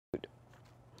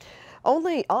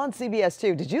Only on CBS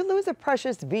 2, did you lose a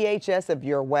precious VHS of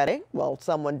your wedding? Well,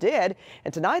 someone did,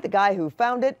 and tonight the guy who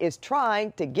found it is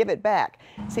trying to give it back.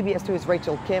 CBS 2's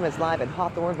Rachel Kim is live in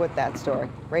Hawthorne with that story.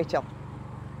 Rachel.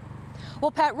 Well,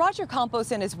 Pat, Roger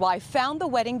Campos and his wife found the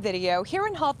wedding video here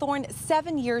in Hawthorne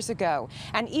 7 years ago.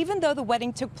 And even though the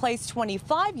wedding took place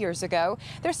 25 years ago,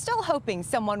 they're still hoping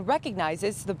someone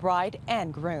recognizes the bride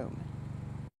and groom.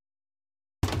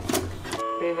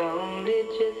 We've only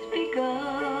just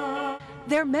begun.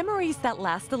 They're memories that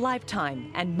last a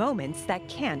lifetime and moments that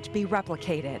can't be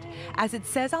replicated. As it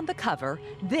says on the cover,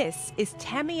 this is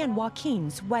Tammy and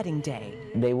Joaquin's wedding day.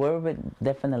 They were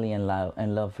definitely in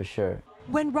love for sure.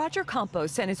 When Roger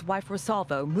Campos and his wife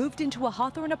Rosalvo moved into a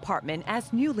Hawthorne apartment as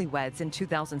newlyweds in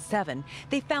 2007,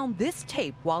 they found this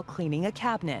tape while cleaning a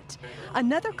cabinet.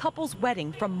 Another couple's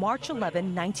wedding from March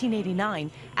 11,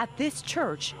 1989 at this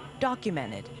church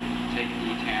documented. Take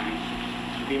me,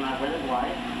 Tammy. Be my wedded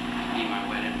wife. Be my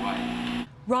wedded wife.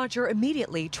 Roger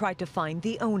immediately tried to find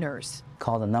the owners.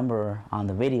 Called a number on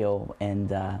the video,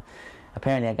 and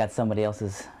apparently I got somebody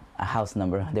else's house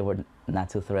number. They were not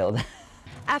too thrilled.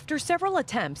 After several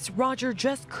attempts, Roger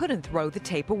just couldn't throw the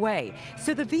tape away.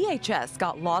 So the VHS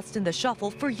got lost in the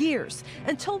shuffle for years,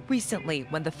 until recently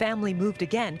when the family moved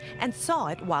again and saw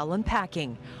it while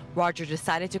unpacking. Roger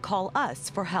decided to call us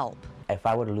for help. If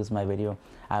I were to lose my video,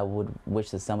 I would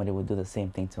wish that somebody would do the same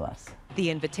thing to us. The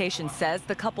invitation says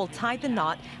the couple tied the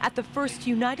knot at the First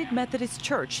United Methodist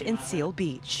Church in Seal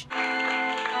Beach.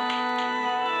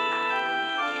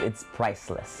 It's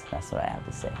priceless. That's what I have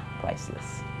to say.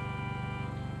 Priceless.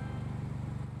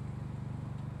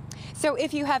 So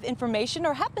if you have information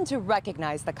or happen to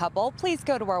recognize the couple, please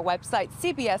go to our website,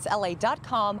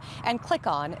 cbsla.com, and click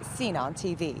on Seen on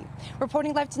TV.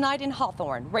 Reporting live tonight in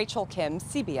Hawthorne, Rachel Kim,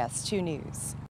 CBS 2 News.